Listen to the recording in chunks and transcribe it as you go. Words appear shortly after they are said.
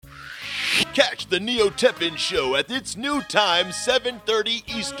Catch the Neo Teppan Show at its new time, 7:30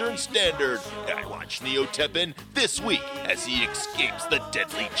 Eastern Standard. I watch Neo Teppan this week as he escapes the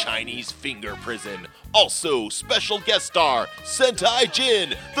deadly Chinese finger prison. Also, special guest star, Sentai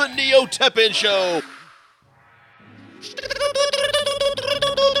Jin, the Neo Teppan Show.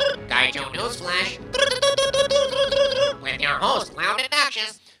 Kaiju Newsflash with your host, Loud and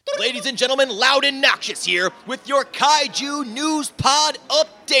Noxious. Ladies and gentlemen, Loud and Noxious here with your Kaiju News Pod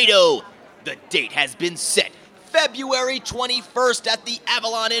Update-o. The date has been set, February 21st at the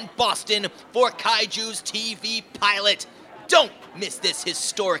Avalon in Boston for Kaiju's TV pilot. Don't miss this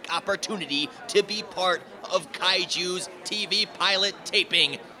historic opportunity to be part of Kaiju's TV pilot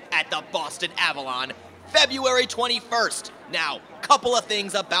taping at the Boston Avalon, February 21st. Now, couple of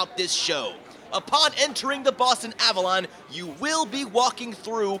things about this show. Upon entering the Boston Avalon, you will be walking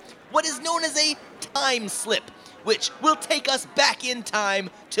through what is known as a time slip, which will take us back in time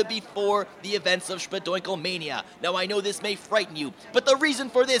to before the events of Spadoinkle Mania. Now, I know this may frighten you, but the reason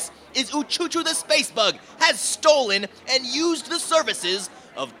for this is Uchuchu the Space Bug has stolen and used the services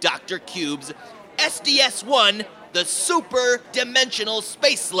of Dr. Cube's SDS-1, the super dimensional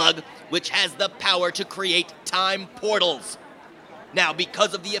space slug, which has the power to create time portals. Now,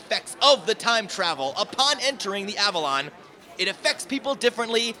 because of the effects of the time travel upon entering the Avalon, it affects people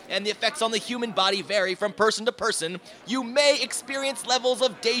differently, and the effects on the human body vary from person to person. You may experience levels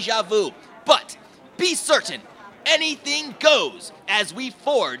of deja vu, but be certain, anything goes as we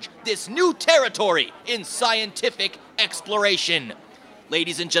forge this new territory in scientific exploration.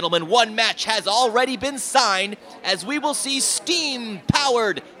 Ladies and gentlemen, one match has already been signed as we will see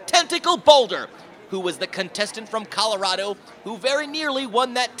steam-powered Tentacle Boulder, who was the contestant from Colorado who very nearly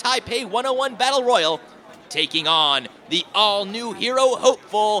won that Taipei 101 Battle Royal, taking on the all-new hero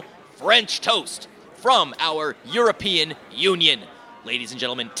hopeful French Toast from our European Union. Ladies and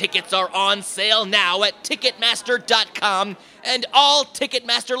gentlemen, tickets are on sale now at Ticketmaster.com and all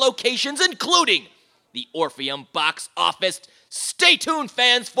Ticketmaster locations, including the Orpheum box office. Stay tuned,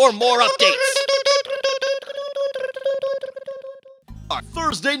 fans, for more updates.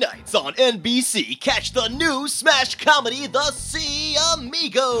 Thursday nights on NBC, catch the new smash comedy, The Sea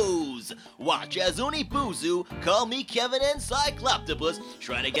Amigos. Watch as Unibuzu, Call Me Kevin, and Cycloptopus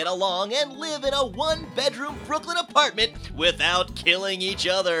try to get along and live in a one-bedroom Brooklyn apartment without killing each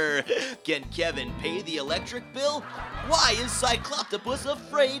other. Can Kevin pay the electric bill? Why is Cycloptopus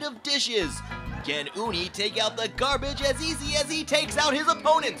afraid of dishes? Can Uni take out the garbage as easy as he takes out his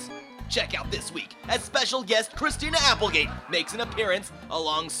opponents? Check out this week as special guest Christina Applegate makes an appearance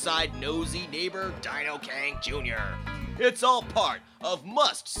alongside nosy neighbor Dino Kang Jr. It's all part of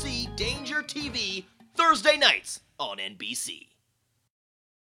must-see Danger TV Thursday nights on NBC.